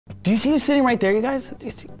Do you see who's sitting right there, you guys? Do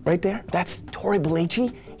you see right there? That's Tory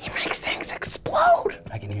Belleci. He makes things explode.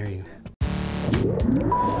 I can hear you.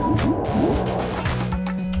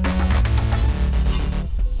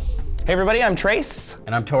 Hey everybody, I'm Trace.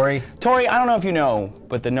 And I'm Tory. Tory, I don't know if you know,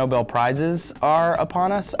 but the Nobel Prizes are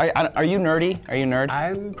upon us. Are you nerdy? Are you a nerd?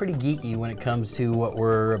 I'm pretty geeky when it comes to what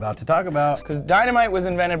we're about to talk about. Because dynamite was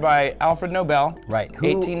invented by Alfred Nobel. Right.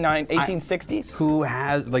 1860s. Who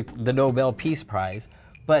has like the Nobel Peace Prize.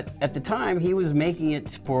 But at the time, he was making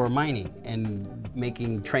it for mining and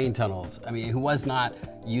making train tunnels. I mean, who was not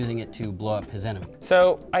using it to blow up his enemy.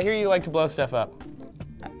 So, I hear you like to blow stuff up.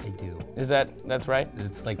 I do. That's right?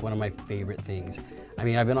 It's like one of my favorite things. I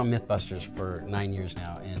mean, I've been on Mythbusters for 9 years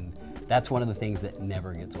now, and that's one of the things that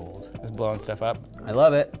never gets old. Is blowing stuff up. I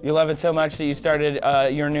love it. You love it so much that you started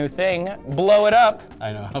your new thing, Blow It Up.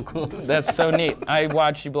 I know, how cool is that? That's so neat. I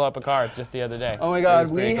watched you blow up a car just the other day. Oh my God,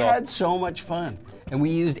 we had so much fun. And we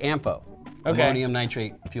used AMFO, ammonium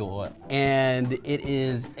nitrate fuel oil. And it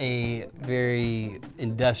is a very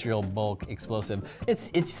industrial bulk explosive. It's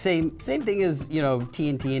same thing as, you know,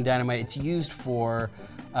 TNT and dynamite. It's used for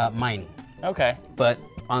mining. Okay. But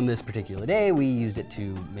on this particular day, we used it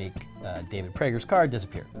to make David Prager's car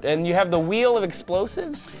disappear. And you have the wheel of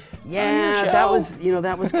explosives? Yeah, that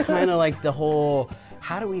was kind of like the whole,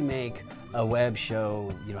 how do we make a web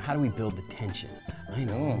show, you know, how do we build the tension? I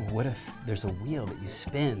know, what if there's a wheel that you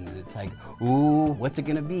spin and it's like, ooh, what's it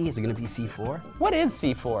gonna be? Is it gonna be C4? What is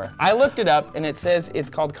C4? I looked it up and it says it's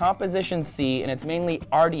called Composition C and it's mainly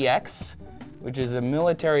RDX, which is a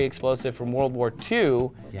military explosive from World War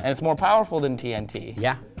II, and it's more powerful than TNT.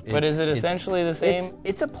 Yeah. But is it essentially the same?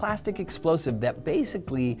 It's a plastic explosive that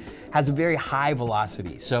basically has a very high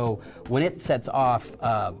velocity. So when it sets off,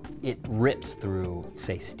 it rips through,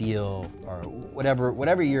 say, steel or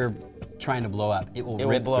whatever you're trying to blow up. It will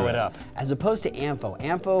blow it up. As opposed to AMFO.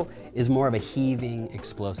 AMFO is more of a heaving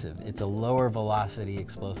explosive. It's a lower velocity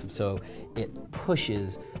explosive, so it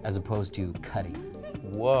pushes as opposed to cutting.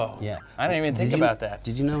 Whoa. Yeah. I didn't even think about that.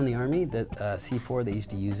 Did you know in the Army that C4, they used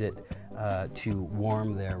to use it to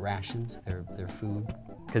warm their rations, their food?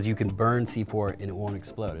 Because you can burn C4 and it won't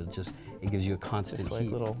explode. It gives you a constant just like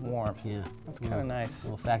heat. Little warmth. Yeah. That's kind of nice.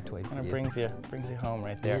 A little factoid. Kind of brings you home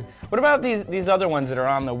right there. Yeah. What about these other ones that are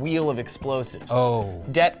on the wheel of explosives? Oh.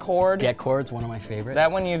 Det cord. Det cord's one of my favorites.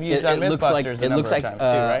 That one you've used on Mythbusters a number of times too,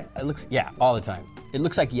 right? It looks, yeah, all the time. It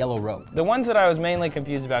looks like yellow rope. The ones that I was mainly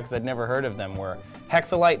confused about because I'd never heard of them were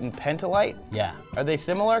hexalite and pentolite. Yeah. Are they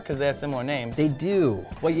similar? Because they have similar names. They do.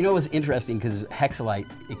 Well, you know what's interesting? Because hexalite,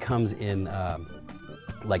 it comes in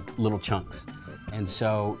like little chunks. And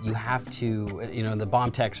so you have to, you know, the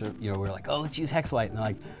bomb techs are, you know, we're like, oh, let's use hexalite. And they're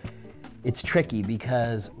like, it's tricky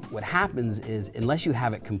because what happens is unless you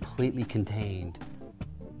have it completely contained,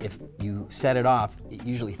 if you set it off, it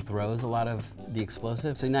usually throws a lot of the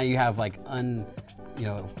explosive. So now you have like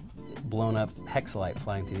blown up hexalite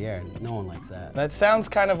flying through the air, and no one likes that. That sounds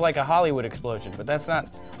kind of like a Hollywood explosion, but that's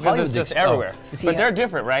not, because it's just everywhere. See, but they're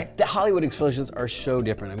different, right? The Hollywood explosions are so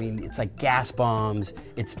different. I mean, it's like gas bombs,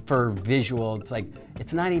 it's for visual,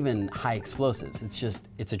 it's not even high explosives.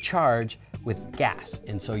 It's a charge with gas,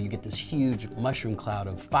 and so you get this huge mushroom cloud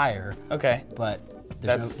of fire. Okay. But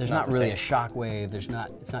there's not really a shock wave, it's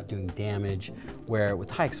not doing damage, where with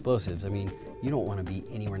high explosives, I mean, you don't want to be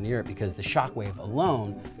anywhere near it because the shock wave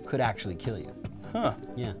alone could actually kill you. Huh.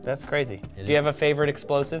 Yeah. That's crazy. Do you have a favorite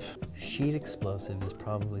explosive? Sheet explosive is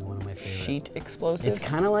probably one of my favorites. Sheet explosive? It's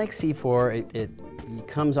kind of like C4. It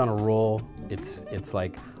comes on a roll. It's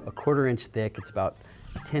like a 1/4 inch thick. It's about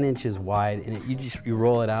 10 inches wide, and you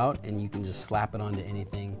roll it out, and you can just slap it onto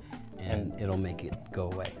anything, and it'll make it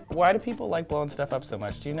go away. Why do people like blowing stuff up so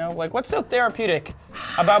much? Do you know? Like, what's so therapeutic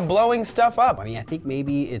about blowing stuff up? I mean, I think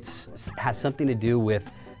maybe it has something to do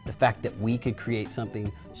with the fact that we could create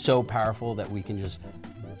something so powerful that we can just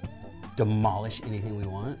demolish anything we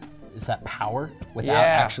want. It's that power without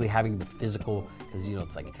actually having the physical, because you know,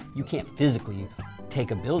 it's like you can't physically take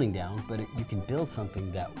a building down, but you can build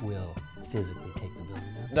something that will physically take the building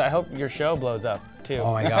down. I hope your show blows up too.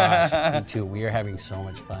 Oh my gosh, me too. We are having so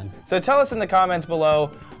much fun. So tell us in the comments below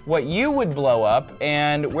what you would blow up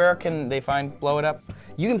and where can they find Blow It Up?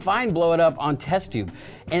 You can find Blow It Up on TestTube.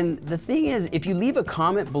 And the thing is, if you leave a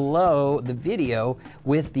comment below the video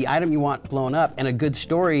with the item you want blown up and a good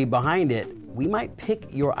story behind it, we might pick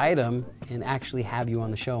your item and actually have you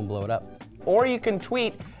on the show and blow it up. Or you can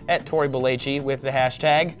tweet at Tory Belleci with the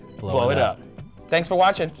hashtag Blow It Up. Thanks for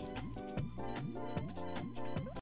watching.